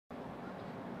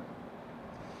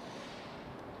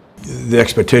the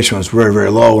expectation was very, very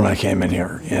low when I came in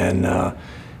here, and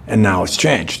now it's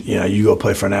changed. You know, you go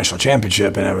play for a national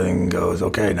championship, and everything goes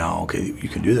okay. Now, okay, you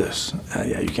can do this.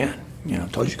 Yeah, you can. You know,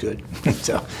 told you could.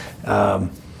 So,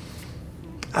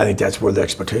 I think that's where the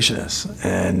expectation is,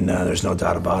 and there's no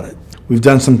doubt about it. We've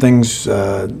done some things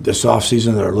this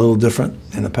offseason that are a little different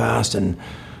in the past, and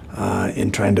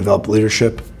in trying to develop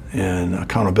leadership and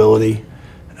accountability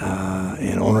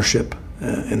and ownership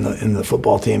in the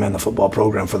football team and the football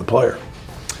program for the player,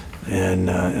 and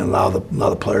allow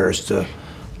the players to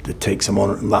take a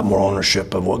lot more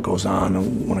ownership of what goes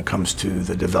on when it comes to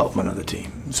the development of the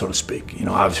team, so to speak. You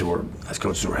know, obviously as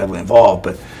coaches we're heavily involved,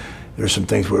 but there's some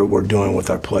things we're doing with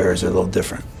our players that are a little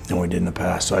different than we did in the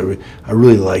past. So I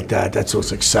really like that. That's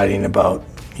what's exciting about,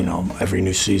 you know, every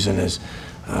new season is,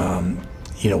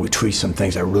 you know, we tweak some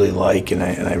things I really like, and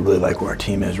I really like where our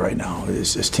team is right now.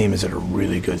 This team is at a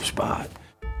really good spot.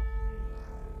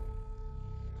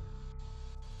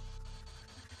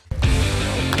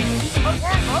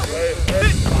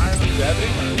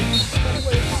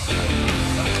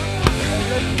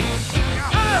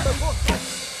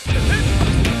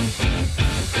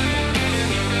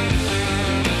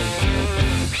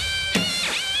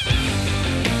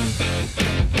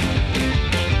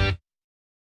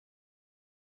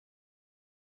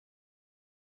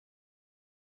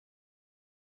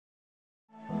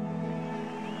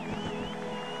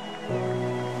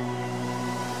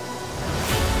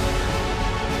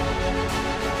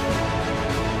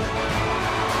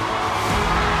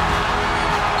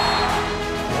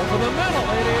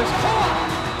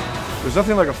 There's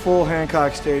nothing like a full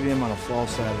Hancock Stadium on a fall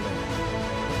Saturday.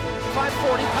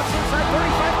 540, cuts inside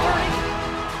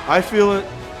 35-30. I feel it,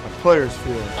 my players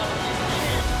feel it.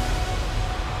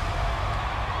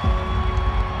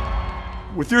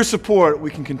 With your support, we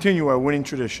can continue our winning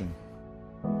tradition.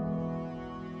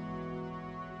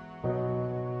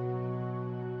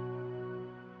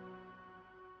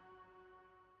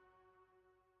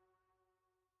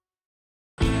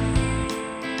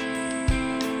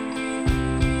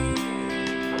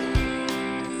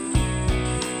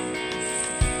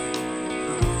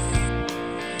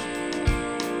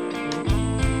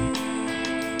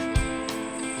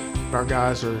 Our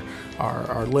guys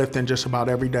are lifting just about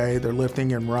every day. They're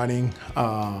lifting and running.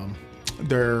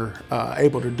 They're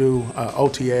able to do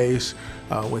OTAs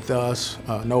with us.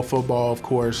 No football, of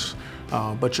course,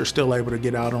 but you're still able to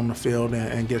get out on the field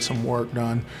and get some work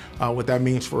done. What that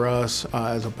means for us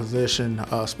as a position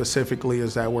specifically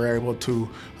is that we're able to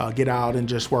get out and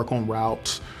just work on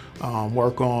routes.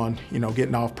 Work on, you know,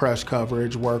 getting off press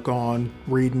coverage, work on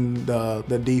reading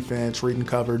the defense, reading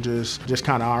coverages, just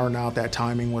kind of iron out that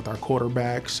timing with our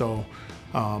quarterback. So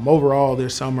overall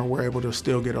this summer we're able to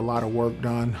still get a lot of work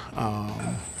done,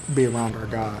 be around our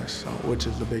guys, which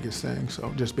is the biggest thing,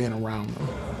 so just being around them.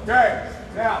 Okay,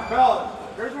 now fellas,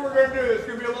 here's what we're going to do. There's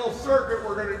going to be a little circuit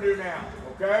we're going to do now,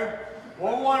 okay?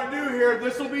 What we want to do here,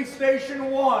 this will be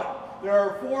station 1. There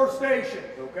are 4 stations,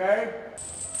 okay?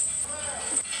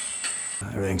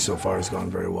 Everything so far has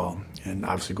gone very well, and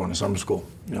obviously going to summer school,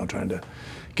 you know, trying to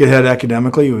get ahead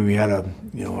academically. We had our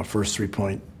first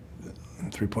 3.0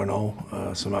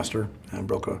 semester, and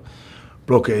broke our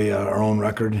own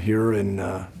record here in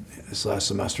this last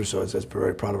semester. So it's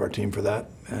very proud of our team for that,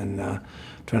 and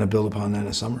trying to build upon that in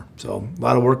the summer. So a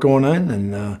lot of work going on,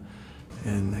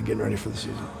 and getting ready for the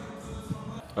season.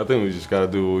 I think we just got to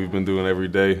do what we've been doing every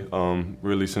day,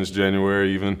 really since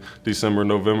January, even December,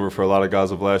 November for a lot of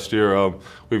guys of last year.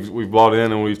 We've bought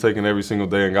in and we've taken every single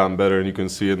day and gotten better, and you can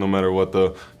see it no matter what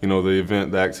the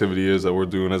event, the activity is that we're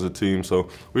doing as a team. So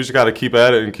we just got to keep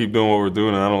at it and keep doing what we're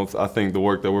doing. And I think the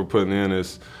work that we're putting in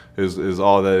is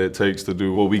all that it takes to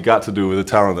do what we got to do with the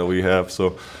talent that we have.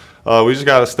 So we just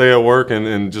got to stay at work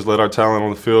and just let our talent on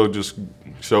the field just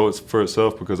show it for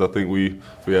itself, because I think we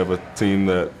have a team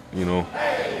that, you know,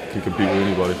 can compete with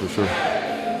anybody for sure.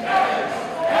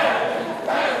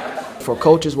 For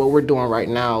coaches, what we're doing right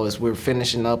now is we're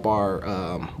finishing up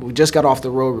our, we just got off the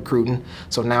road recruiting,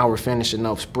 so now we're finishing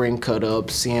up spring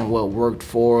cut-ups, seeing what worked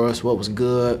for us, what was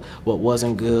good, what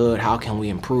wasn't good, how can we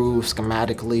improve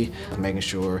schematically, making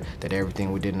sure that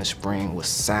everything we did in the spring was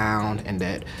sound, and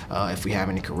that if we have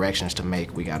any corrections to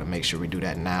make, we got to make sure we do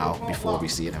that now before we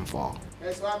see it in fall.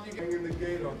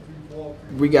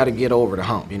 We got to get over the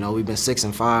hump. You know, we've been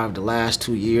 6-5 the last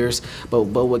 2 years, but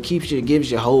what gives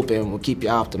you hope and what keeps you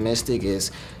optimistic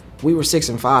is We were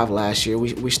 6-5 last year.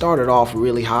 We started off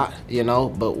really hot, you know,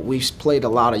 but we played a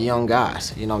lot of young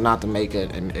guys, you know, not to make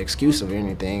an excuse of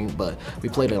anything, but we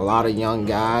played a lot of young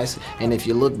guys. And if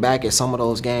you look back at some of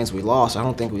those games we lost, I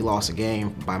don't think we lost a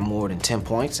game by more than 10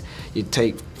 points. You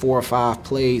take 4 or 5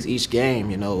 plays each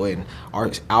game, you know, and our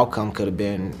outcome could have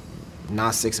been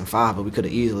not 6-5, but we could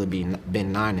have easily been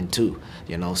 9-2.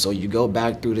 You know, so you go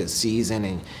back through the season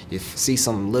and you see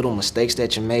some little mistakes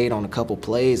that you made on a couple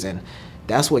plays, and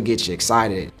that's what gets you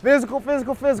excited. Physical,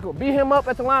 physical, physical. Beat him up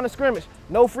at the line of scrimmage.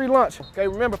 No free lunch. Okay,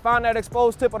 remember, find that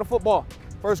exposed tip of the football.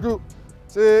 First group.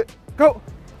 Sit. Go.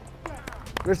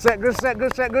 Good set, good set,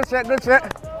 good set, good set, good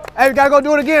set. Hey, we gotta go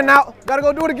do it again now. Gotta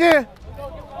go do it again.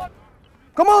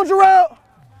 Come on, Jarrell.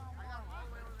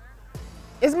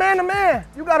 It's man to man.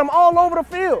 You got them all over the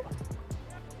field.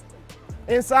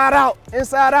 Inside out,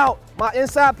 inside out. My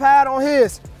inside pad on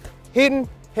his. Hidden,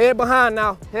 head behind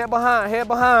now. Head behind, head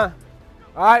behind.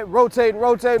 All right, rotating,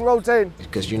 rotating, rotating.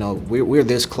 Because, you know, we're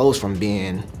this close from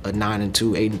being a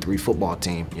 9-2, 8-3 football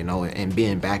team, you know, and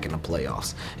being back in the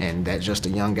playoffs. And that's just the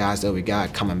young guys that we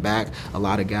got coming back. A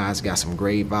lot of guys got some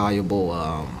great,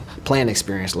 valuable playing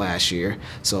experience last year.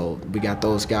 So we got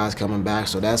those guys coming back.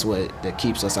 So that's what that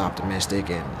keeps us optimistic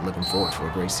and looking forward for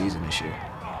a great season this year.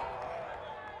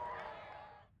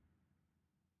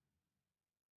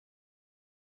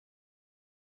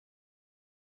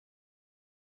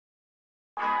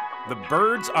 The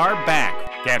Birds are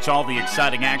back. Catch all the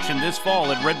exciting action this fall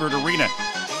at Redbird Arena.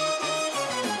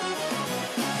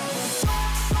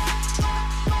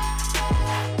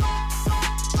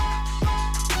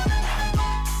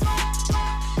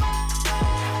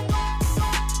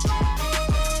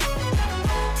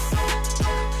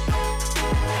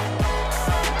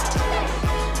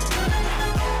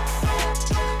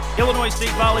 Illinois State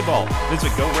Volleyball.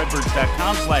 Visit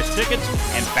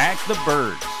GoRedbirds.com/tickets and back the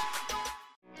Birds.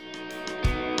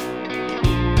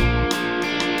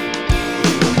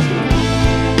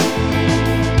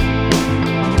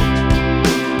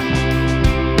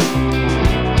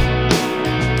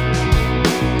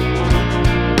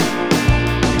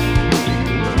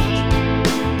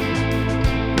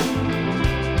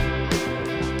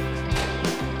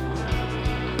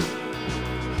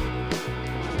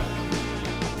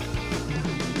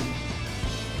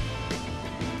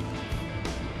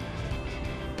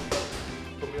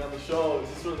 Show. Is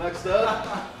this for the next step?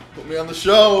 Put me on the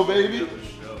show, baby.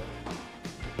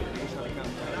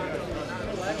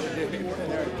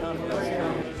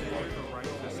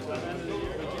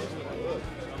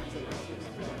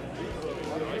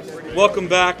 Welcome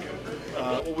back.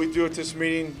 What we do at this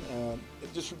meeting,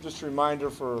 just a reminder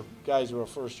for guys who are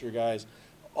first-year guys,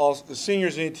 all the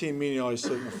seniors in any team meeting always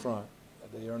sit in the front.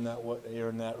 They earn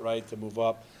that right to move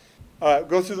up. All right,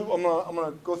 go through. I'm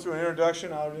gonna go through an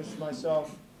introduction. I'll introduce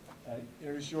myself.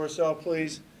 Introduce yourself,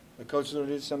 please. The coaches will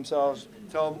introduce themselves.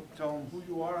 Tell them who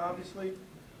you are, obviously,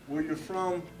 where you're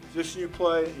from, position you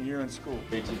play, and you're in school.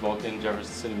 JT Vulcan,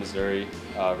 Jefferson City, Missouri,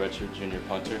 redshirt junior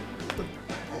punter.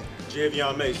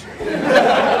 Javion Mason,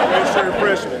 redshirt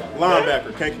freshman,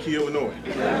 linebacker, Kankakee, Illinois.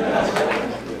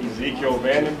 Ezekiel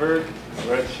Vandenberg,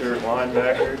 redshirt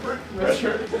linebacker,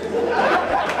 redshirt.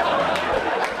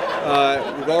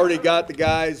 We've already got the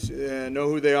guys, know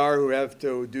who they are, who have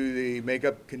to do the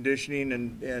makeup conditioning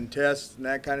and tests and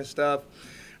that kind of stuff.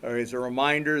 As a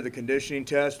reminder, the conditioning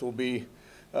test will be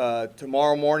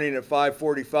tomorrow morning at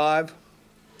 5:45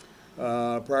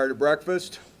 prior to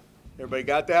breakfast. Everybody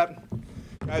got that?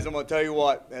 Guys, I'm going to tell you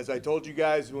what, as I told you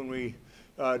guys when we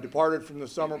departed from the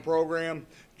summer program,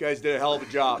 you guys did a hell of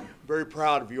a job. Very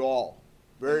proud of you all.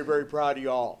 Very, very proud of you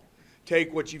all.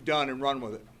 Take what you've done and run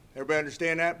with it. Everybody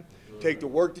understand that? Take the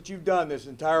work that you've done this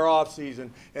entire offseason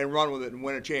and run with it and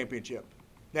win a championship,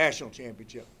 national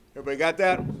championship. Everybody got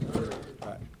that? All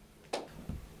right.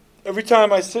 Every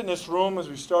time I sit in this room as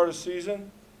we start a season,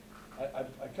 I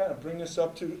kind of bring this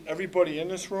up to everybody in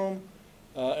this room,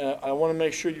 and I want to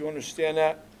make sure you understand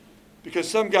that, because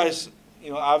some guys,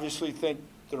 obviously think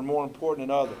they're more important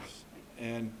than others,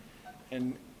 and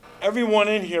everyone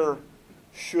in here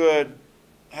should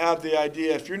have the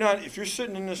idea, if you're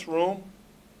sitting in this room,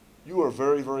 you are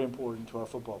very, very important to our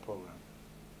football program.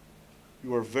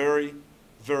 You are very,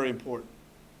 very important.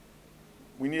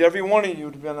 We need every one of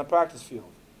you to be on the practice field.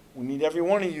 We need every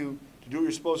one of you to do what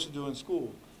you're supposed to do in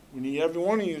school. We need every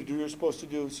one of you to do what you're supposed to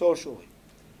do socially.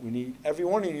 We need every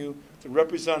one of you to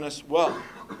represent us well.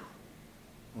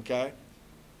 Okay?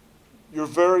 You're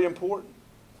very important.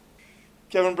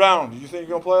 Kevin Brown, did you think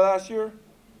you were going to play last year?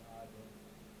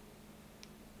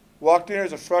 Walked in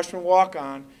as a freshman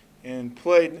walk-on and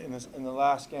played in the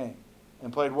last game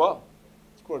and played well.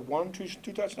 Scored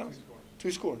two touchdowns.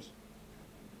 2 scores,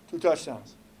 2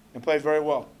 touchdowns, and played very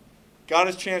well. Got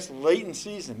his chance late in the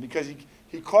season because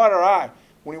he caught our eye.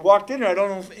 When he walked in there, I don't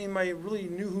know if anybody really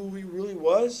knew who he really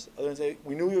was. Other than say,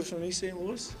 we knew he was from East St.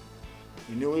 Louis.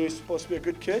 We knew he was supposed to be a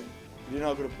good kid. We didn't know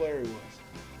how good a player he was.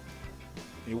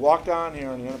 He walked on here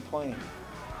and he ended up playing.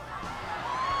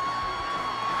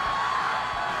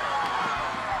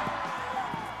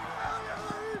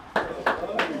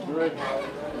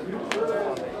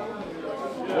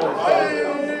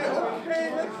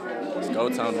 It's go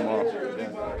time tomorrow.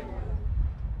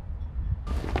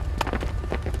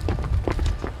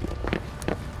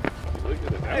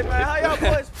 Hey man, how y'all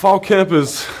boys? Fall camp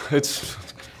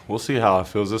we'll see how it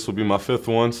feels. This will be my 5th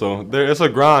one, so it's a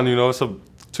grind, you know. It's a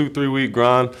 2-3 week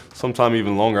grind, sometime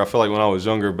even longer. I feel like when I was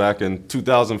younger, back in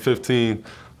 2015,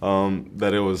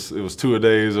 that it was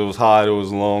 2-a-days, it was hot, it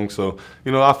was long. So,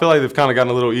 you know, I feel like they've kind of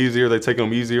gotten a little easier. They're taking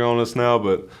them easier on us now,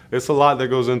 but it's a lot that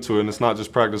goes into it, and it's not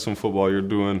just practicing football. You're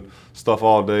doing stuff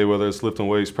all day, whether it's lifting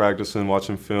weights, practicing,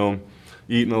 watching film,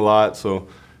 eating a lot. So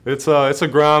it's a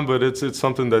grind, but it's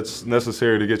something that's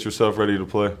necessary to get yourself ready to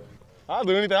play. I'll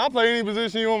do anything. I'll play any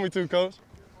position you want me to, Coach.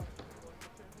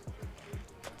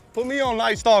 Put me on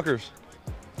Night Stalkers.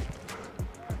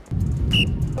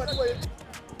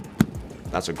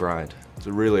 That's a grind. It's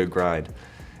really a grind.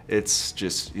 It's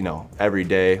just, you know, every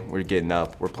day we're getting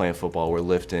up, we're playing football, we're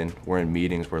lifting, we're in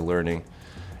meetings, we're learning.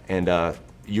 And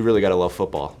you really got to love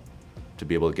football to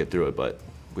be able to get through it, but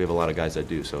we have a lot of guys that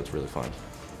do, so it's really fun.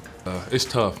 It's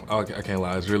tough. I can't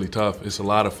lie. It's really tough. It's a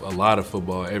lot of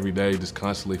football every day, just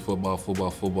constantly football.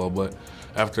 But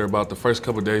after about the first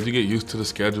couple of days, you get used to the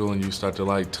schedule and you start to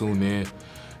like tune in.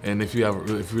 And if you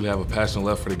really have a passion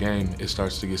left for the game, it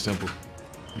starts to get simple.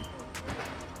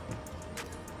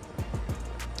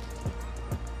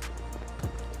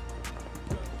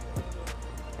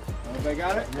 Everybody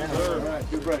got it? Yes, sir. All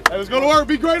right, good break. Hey, let's go to work.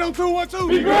 Be great on 2, 1, 2.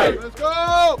 Be great. Let's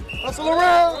go. Hustle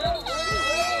around.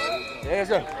 Yes,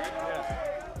 sir.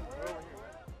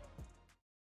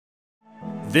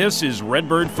 This is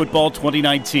Redbird Football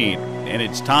 2019, and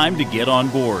it's time to get on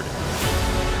board.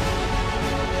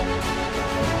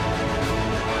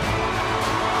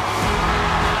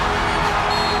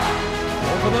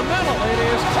 Over the middle, it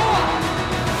is caught.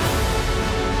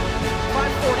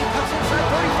 540, cuts inside,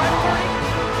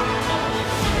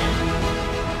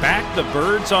 35-30. Back the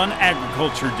Birds on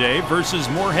Agriculture Day versus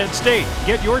Morehead State.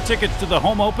 Get your tickets to the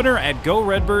home opener at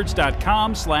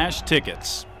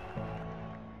goredbirds.com/tickets.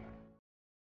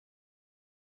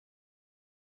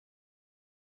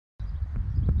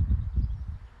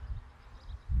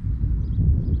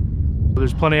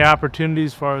 There's plenty of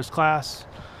opportunities as far as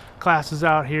classes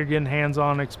out here getting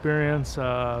hands-on experience.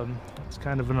 It's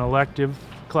kind of an elective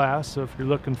class, so if you're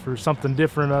looking for something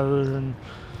different other than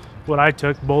what I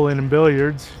took, bowling and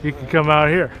billiards, you can come out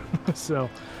here. So,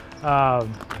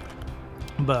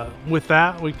 but with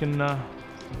that, we can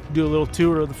do a little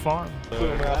tour of the farm.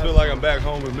 I feel like I'm back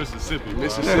home in Mississippi.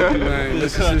 Mississippi land,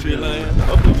 Mississippi land.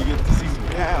 Hopefully we get to see some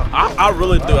cows. I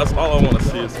really do. That's all I want to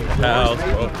see is some cows,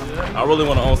 bro. I really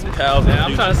want to own some cows. Yeah,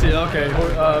 I'm trying to see. Okay,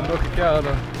 milk a cow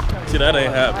though. See, that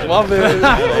ain't happening. Well, that ain't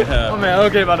happening. My man,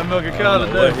 okay about the milk a cow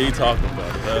today. What he talking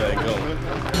about? That ain't going.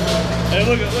 Hey,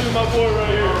 look at my boy right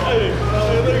here. Hey,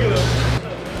 look at him.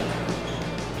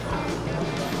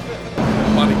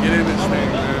 I'm about to get in this thing,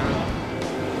 man.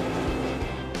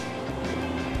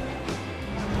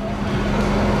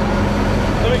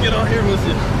 Let me get on here with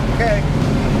you. Okay.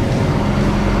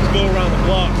 Let's go around the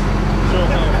block. Show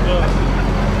them how it's done.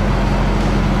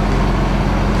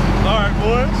 All right,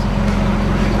 boys.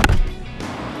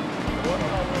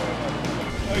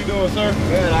 How you doing, sir?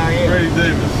 Good, how are you? Brady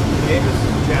Davis.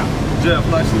 Jeff. Jeff,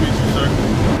 nice to meet you, sir.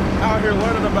 Out here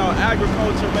learning about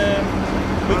agriculture, man.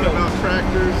 Learning about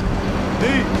tractors. D,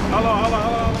 hello.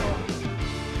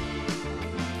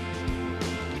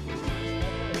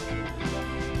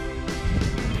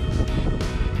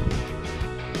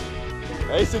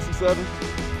 A67.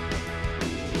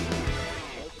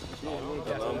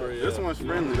 This one's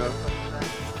friendly, though.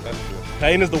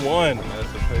 Payne is the one.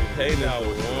 That's the Payne is the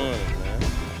one, man.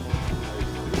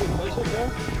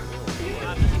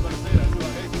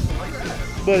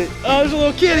 Buddy, oh, there's a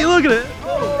little kitty, look at it.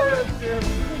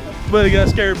 Buddy got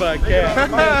scared by a cat.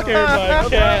 Scared by a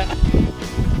cat.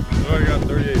 We already got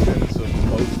 38 minutes of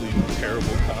mostly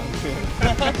terrible content.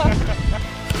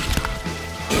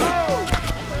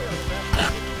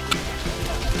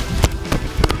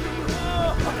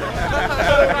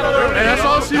 And that's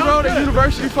all she wrote at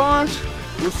University Farms.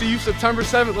 We'll see you September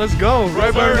 7th. Let's go.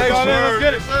 Redbird Nation. Let's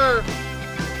get it, sir.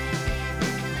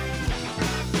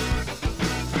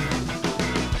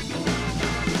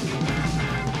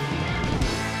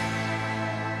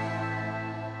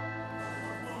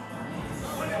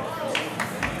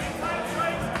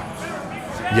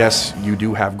 Yes, you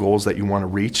do have goals that you want to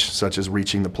reach, such as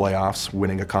reaching the playoffs,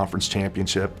 winning a conference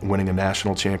championship, winning a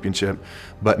national championship.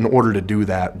 But in order to do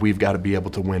that, we've got to be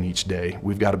able to win each day.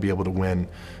 We've got to be able to win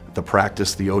the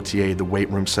practice, the OTA, the weight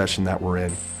room session that we're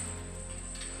in.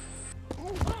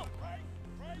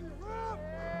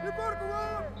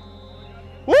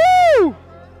 Woo!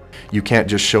 You can't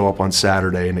just show up on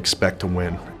Saturday and expect to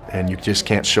win. And you just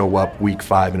can't show up week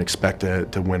 5 and expect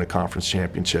to win a conference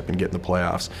championship and get in the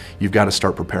playoffs. You've got to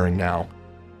start preparing now.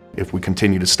 If we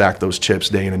continue to stack those chips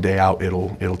day in and day out,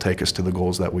 it'll take us to the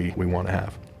goals that we want to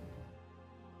have.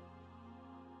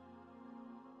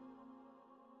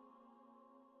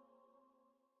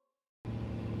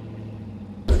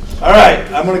 All right,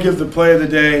 I'm going to give the play of the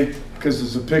day, because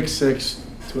it's a pick 6,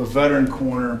 to a veteran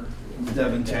corner,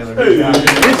 Devin Taylor.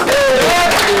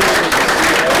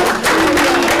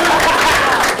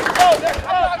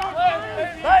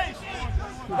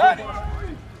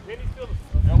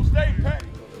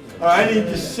 I need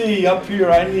to see up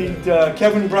here, I need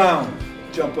Kevin Brown,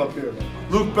 jump up here.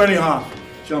 Luke Benioff,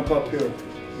 jump up here.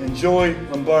 And Joey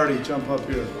Lombardi, jump up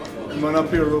here. Come on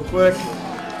up here real quick.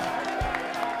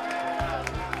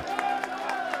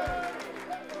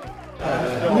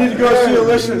 You need to go see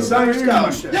Alicia and sign your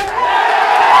scholarship.